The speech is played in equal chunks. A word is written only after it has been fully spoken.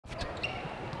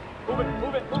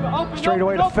Straight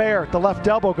away to Fair, the left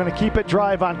elbow, going to keep it,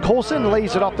 drive on Colson,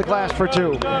 lays it off the glass for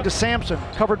two. To Sampson,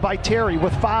 covered by Terry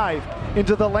with 5,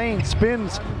 into the lane,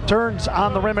 spins, turns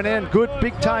on the rim and in. Good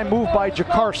big time move by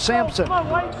Jakar Sampson.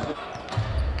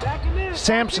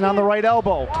 Sampson on the right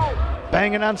elbow,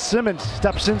 banging on Simmons,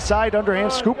 steps inside,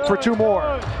 underhand scoop for 2 more.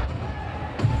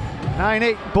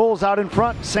 9-8, Bulls out in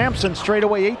front. Sampson straight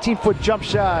away, 18-foot jump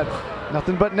shot.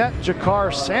 Nothing but net.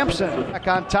 Jakar Sampson back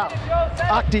on top.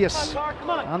 Octius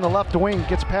on the left wing,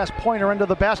 gets past Pointer into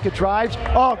the basket, drives.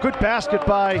 Oh, good basket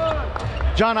by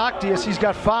John Octius. He's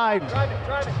got 5.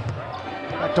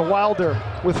 Back to Wilder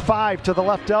with 5 to the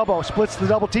left elbow. Splits the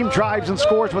double team, drives and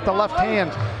scores with the left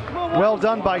hand. Well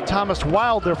done by Thomas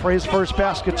Wilder for his first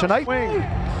basket tonight. Wing,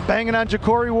 banging on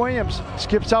Ja'Cory Williams.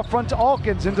 Skips out front to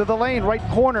Alkins into the lane, right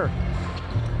corner.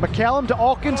 McCallum to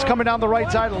Alkins, coming down the right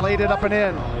side, laid it up and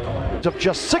in. Of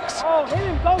just 6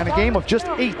 and a game of just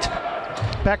 8.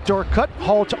 Backdoor cut,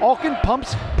 Hall to Alkin,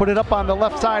 pumps, put it up on the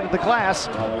left side of the glass.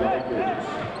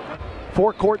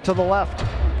 Forecourt to the left.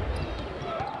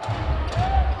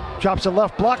 Drops a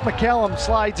left block, McCallum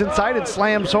slides inside and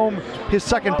slams home his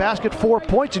second basket, 4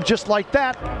 points, and just like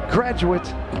that,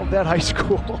 graduate of that high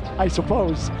school, I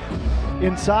suppose.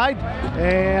 Inside,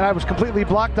 and I was completely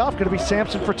blocked off, gonna be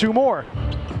Sampson for 2 more.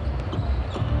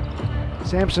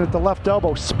 Sampson at the left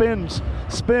elbow, spins,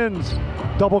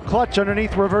 double clutch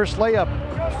underneath, reverse layup.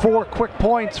 4 quick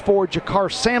points for Jakar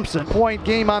Sampson. Point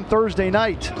game on Thursday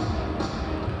night.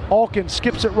 Alkin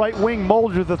skips it right wing,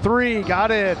 Mulder the 3, got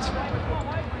it.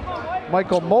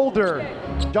 Michael Mulder,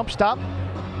 jump stop.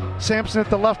 Sampson at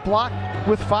the left block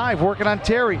with 5, working on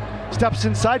Terry. Steps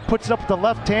inside, puts it up with the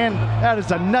left hand. That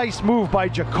is a nice move by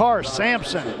Jakar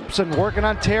Sampson. Sampson working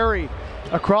on Terry.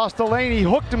 Across the lane, he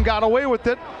hooked him, got away with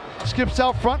it. Skips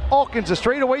out front, Alkins a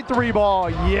straightaway 3 ball.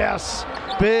 Yes,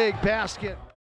 big basket.